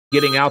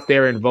getting out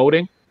there and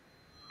voting.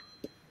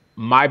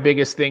 My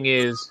biggest thing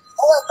is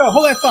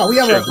hold that thought. We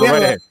have a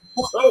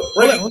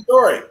breaking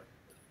story.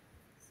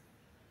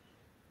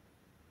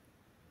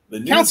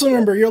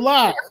 Councilmember, you're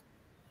live.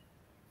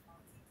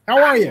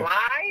 How are you? Live?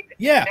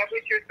 Yeah. Is that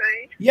what you're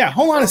saying? Yeah.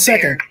 Hold on a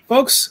second,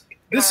 folks.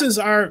 This is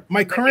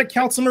my current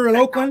councilmember in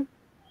Oakland,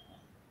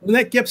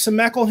 Lynette Gibson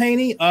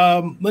McElhaney.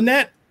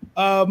 Lynette,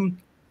 I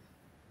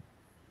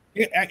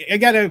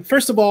gotta,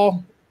 first of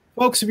all,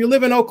 folks, if you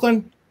live in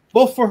Oakland,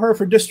 vote for her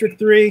for District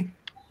 3.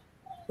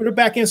 Put her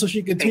back in so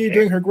she can continue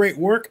doing her great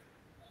work.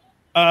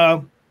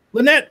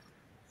 Lynette,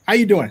 how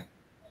you doing?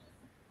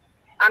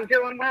 I'm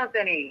doing well,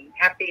 Zennie.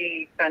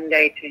 Happy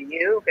Sunday to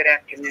you. Good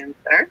afternoon,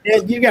 sir. Yeah,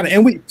 you got it.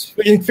 And we,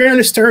 in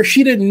fairness to her,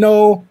 she didn't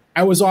know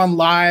I was on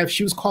live.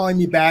 She was calling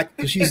me back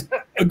because she's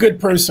a good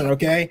person,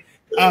 okay?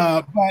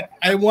 But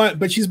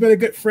she's been a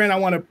good friend. I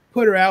want to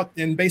put her out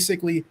and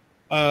basically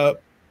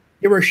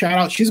give her a shout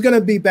out. She's going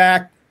to be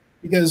back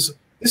because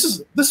this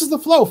is the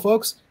flow,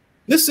 folks.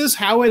 This is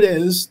how it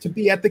is to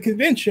be at the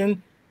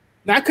convention.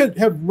 And I could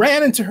have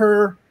ran into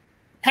her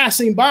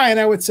passing by and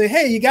I would say,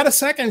 hey, you got a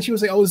second? And she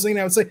would say, oh, Zennie.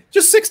 I would say,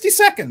 just 60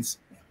 seconds.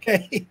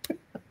 Okay.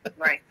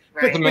 Right.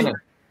 Just a minute.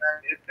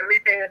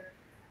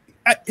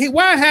 Hey,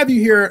 while I have you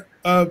here,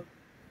 what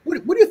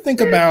do you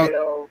think about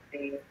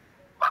the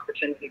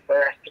opportunity for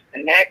us to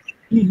connect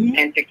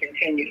and to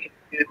continue to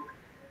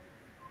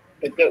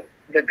do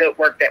the good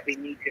work that we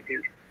need to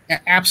do?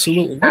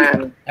 Absolutely.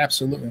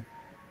 Absolutely.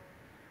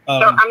 So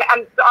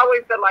I'm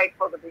always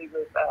delightful to be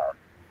with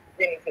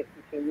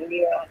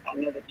Zennie62Media. I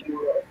know that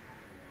you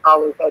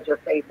always had your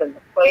face in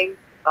the place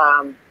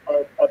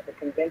at the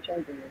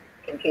conventions and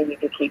continue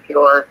to keep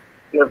your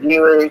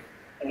viewers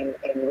and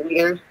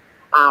readers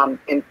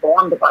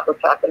informed about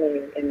what's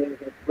happening in these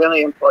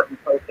really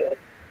important places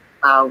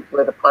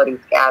where the parties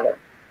gather.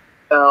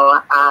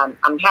 So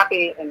I'm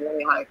happy and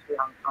really honored to be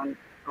on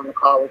the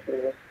call with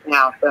you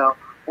now. So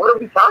what are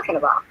we talking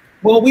about?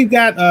 Well, we've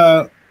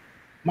got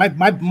my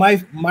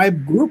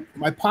group,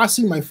 my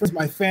posse, my friends,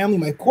 my family,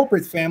 my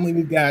corporate family.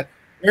 We've got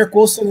Eric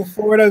Wilson in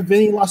Florida,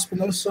 Vincent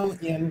Lospinuso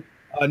in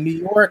New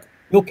York,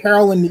 Bill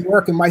Carroll in New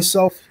York, and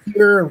myself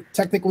here,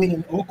 technically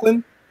in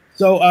Oakland.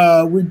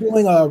 So we're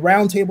doing a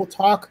roundtable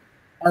talk,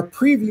 our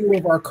preview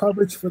of our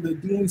coverage for the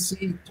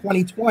DNC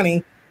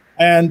 2020,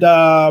 and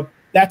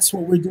that's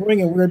what we're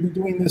doing. And we're going to be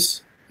doing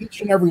this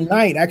each and every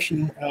night,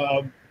 actually,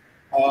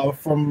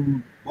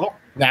 from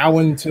now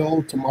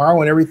until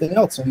tomorrow and everything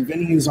else. And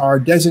Vinny is our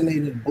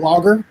designated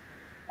blogger.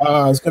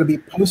 Is going to be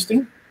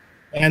posting,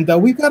 and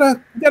we've got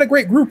a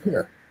great group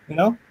here. You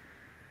know,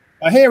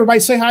 hey everybody,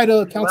 say hi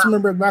to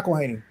Councilmember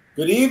McElhaney.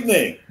 Good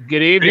evening.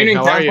 Good evening.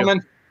 How are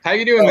you? How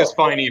you doing this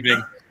fine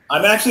evening?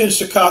 I'm actually in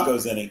Chicago,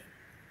 Zennie.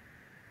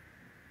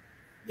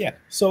 Yeah,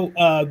 so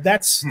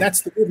that's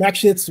the group.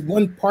 Actually, it's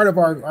one part of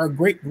our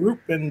great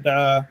group, and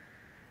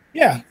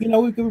yeah, you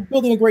know, we're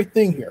building a great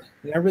thing here.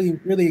 And I'm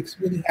really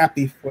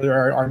happy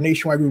for our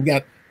nationwide group. We've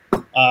got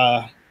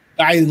a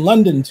guy in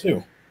London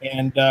too,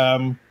 and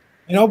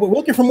you know, but we're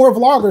looking for more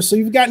vloggers. So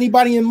if you've got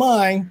anybody in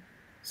mind,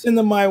 send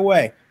them my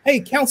way. Hey,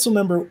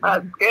 Councilmember.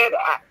 Good.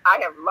 I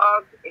have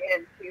logged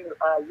into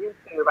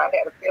YouTube. I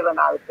had a feeling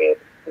I would be able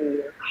to see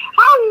you.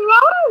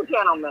 Hello,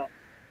 gentlemen.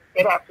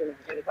 Good afternoon.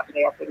 Good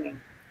afternoon.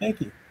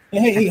 Thank you.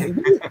 Hey,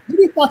 what are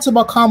your thoughts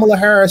about Kamala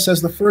Harris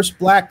as the first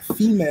Black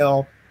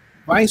female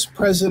vice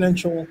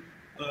presidential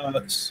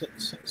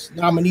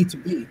nominee to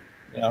be?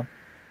 You know?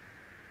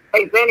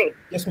 Hey, Zennie.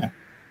 Yes, ma'am.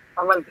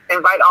 I'm going to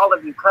invite all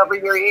of you. Cover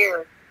your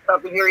ears.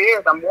 Cover your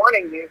ears. I'm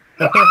warning you.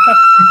 Kamala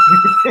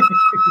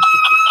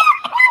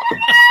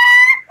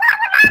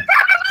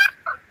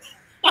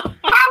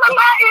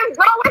is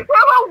going to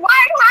the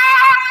White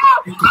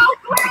House.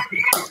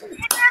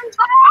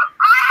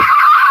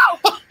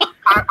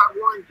 I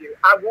warned you.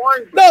 I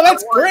warned you. No,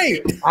 that's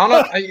great.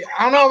 I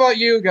don't know about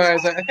you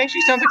guys. I think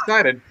she sounds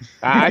excited.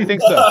 I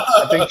think so.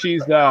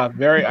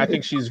 I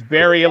think she's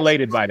very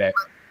elated by that.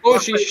 Oh,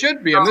 she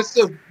should be. I mean,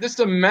 this is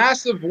a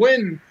massive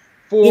win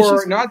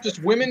for not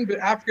just women but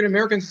African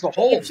Americans as a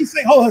whole. She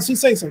say, hold on, she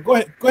say so. Go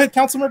ahead,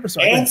 Councilmember.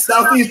 Sorry. And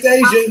Southeast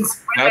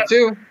Asians. That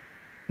too.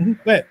 Go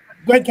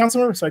ahead,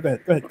 Councilmember. Sorry, go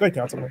ahead,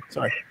 Councilmember.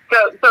 Sorry.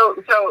 So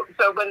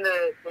when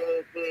the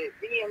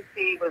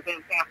DNC was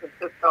in San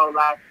Francisco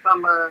last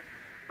summer,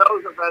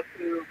 those of us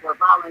who were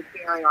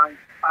volunteering on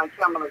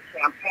Kamala's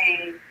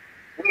campaign,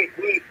 we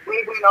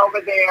went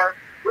over there.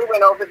 We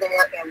went over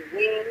there and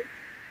we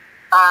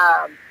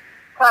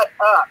cut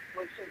up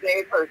when she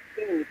gave her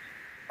speech.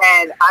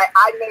 And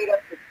I made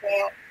up the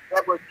chant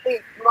that was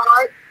keep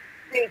smart,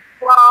 keep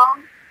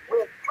strong.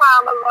 With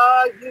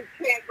Kamala, you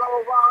can't go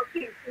wrong.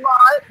 Keep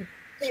smart,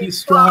 she's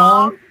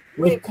strong.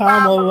 With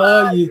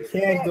Kamala, you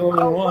can't go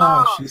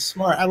wrong. She's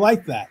smart. I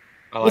like that.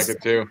 I like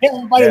it too. Hey,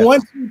 everybody, yeah.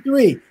 1, 2,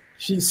 3.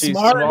 She's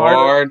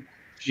smart.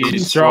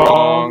 She's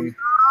strong.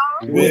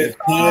 With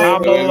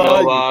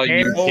Kamala,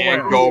 you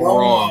can't go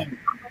wrong.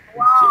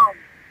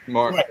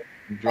 Smart,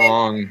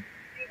 strong.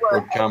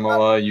 With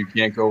Kamala, you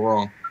can't go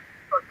wrong.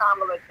 For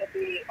Kamala to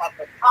be at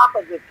the top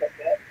of this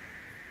event,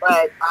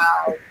 but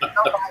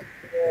nobody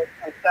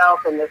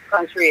himself and this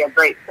country a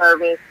great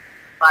service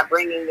by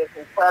bringing this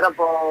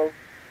incredible,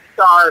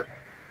 sharp,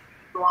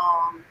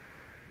 strong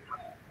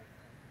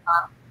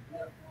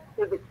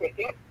to the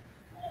ticket.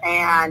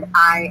 And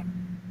I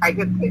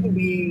just couldn't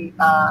be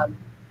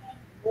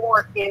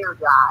more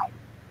energized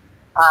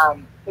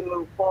to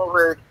move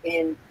forward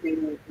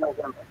into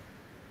November.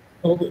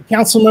 Well,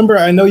 Council member,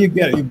 I know you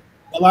get a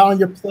lot on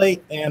your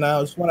plate, and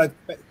I just want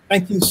to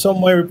thank you so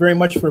very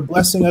much for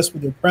blessing us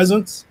with your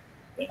presence.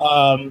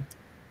 And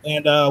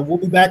we'll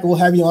be back. We'll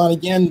have you on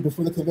again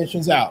before the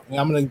convention's out. And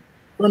I'm going to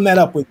firm that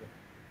up with you.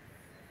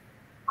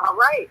 All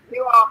right.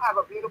 You all have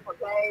a beautiful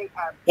day.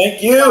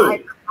 Thank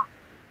you.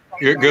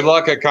 Good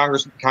luck at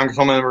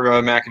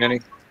Councilmember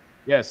McElhaney.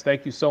 Yes,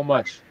 thank you so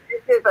much.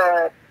 This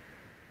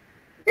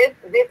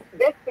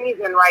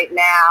season right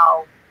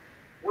now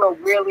will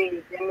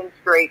really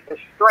demonstrate the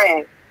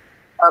strength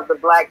of the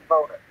Black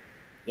voter.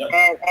 Yep.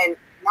 And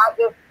not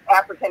just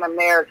African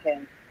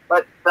American,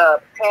 but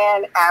the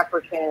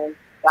Pan-African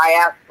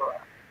diaspora.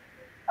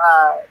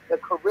 The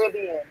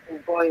Caribbean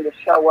is going to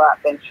show up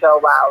and show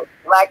out.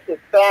 Black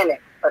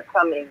Hispanics are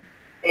coming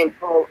in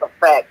full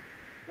effect.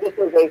 This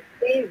is a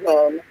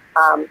season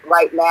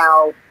right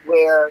now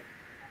where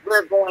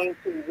we're going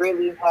to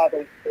really have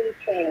a sea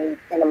change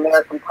in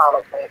American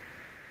politics.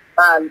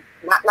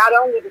 Not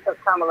only because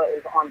Kamala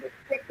is on the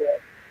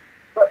ticket,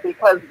 but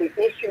because the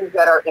issues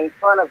that are in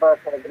front of us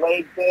have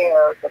laid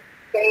bare the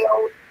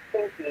failed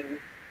thinking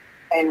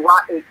and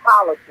rotten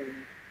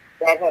policies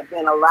that have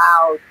been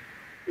allowed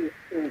to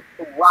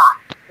rot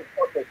the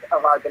purpose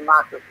of our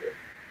democracy.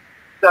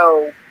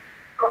 So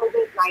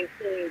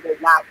COVID-19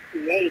 did not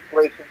create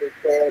racial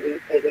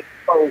disparity, it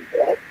exposed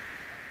it.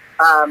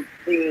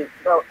 The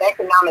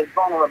economic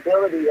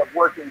vulnerability of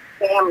working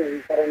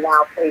families that are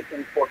now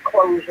facing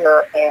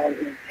foreclosure and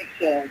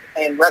evictions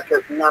and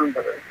record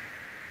numbers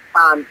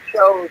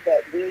shows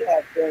that we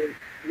have been,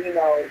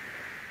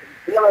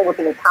 dealing with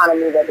an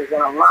economy that is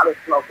in a lot of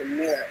smoke and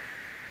mirrors,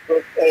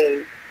 with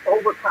a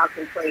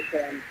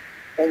over-concentration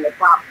in the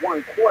top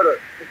 1/4 or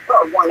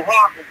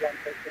 1/2 of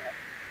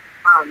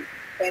 1%.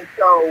 And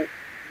so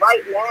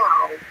right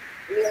now,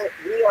 we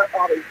are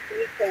at a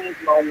sea change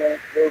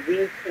moment where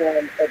we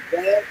can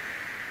advance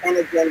an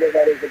agenda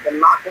that is a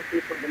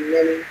democracy for the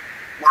many,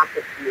 not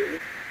the few,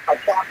 a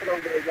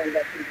capitalism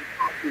that can be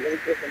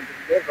conscientious and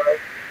deliver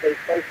a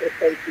social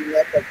safety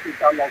net that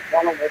keeps our most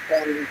vulnerable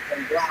families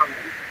from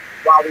drowning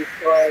while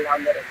restoring our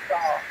middle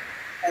class,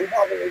 and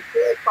having a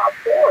shared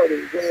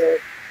prosperity where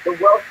the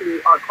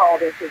wealthy are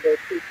called into their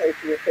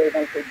suitcases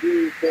savings to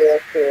use their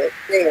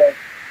share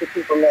to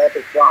keep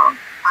America strong.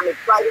 I'm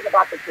excited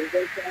about the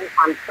convention.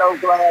 I'm so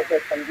glad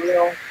that some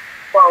real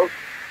folks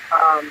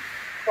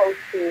close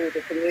to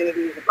the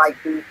communities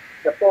like the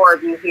four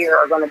of you here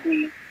are going to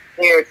be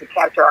there to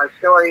capture our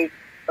stories.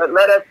 But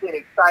let us get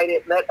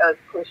excited. Let us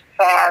push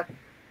past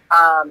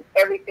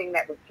everything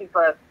that would keep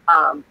us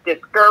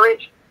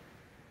discouraged.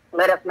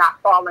 Let us not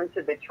fall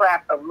into the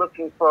trap of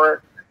looking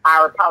for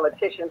our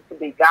politicians to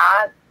be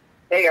gods.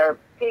 They are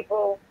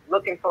people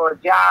looking for a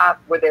job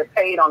where they're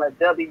paid on a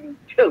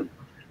W-2.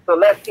 So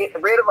let's get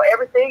rid of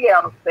everything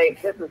else.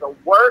 This is a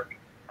work,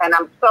 and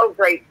I'm so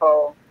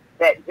grateful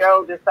that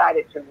Joe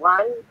decided to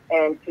run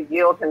and to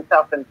yield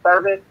himself in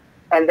service,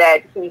 and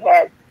that he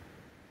had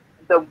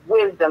the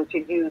wisdom to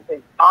use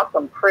his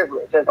awesome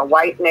privilege as a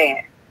white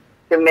man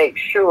to make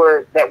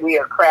sure that we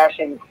are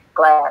crashing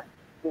glass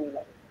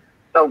ceilings.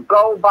 So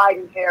go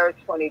Biden-Harris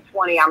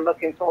 2020. I'm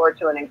looking forward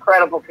to an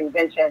incredible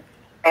convention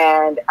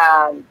and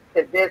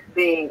to this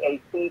being a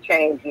sea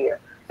change year.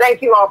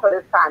 Thank you all for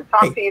this time.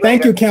 Talk to you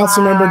Thank later. you,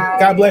 Council member. Bye.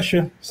 God bless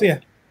you. See ya.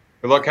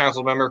 Good luck,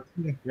 Council member.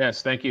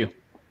 Yes, thank you.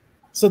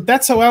 So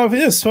that's how it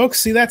is, folks.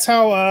 See, that's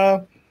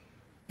how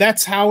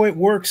it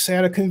works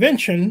at a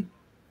convention.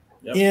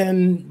 Yep.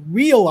 In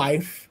real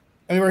life.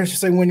 I mean, I should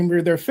say when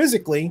we're there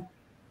physically.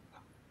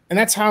 And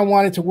that's how I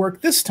want it to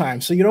work this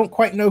time. So you don't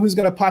quite know who's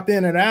going to pop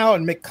in and out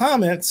and make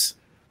comments.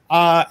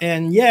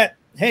 And yet,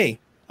 hey,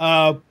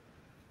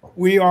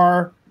 we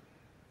are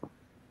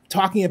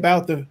talking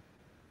about the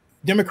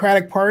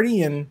Democratic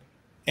Party and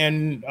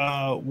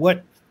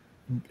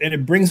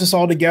it brings us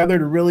all together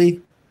to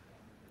really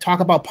talk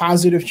about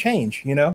positive change,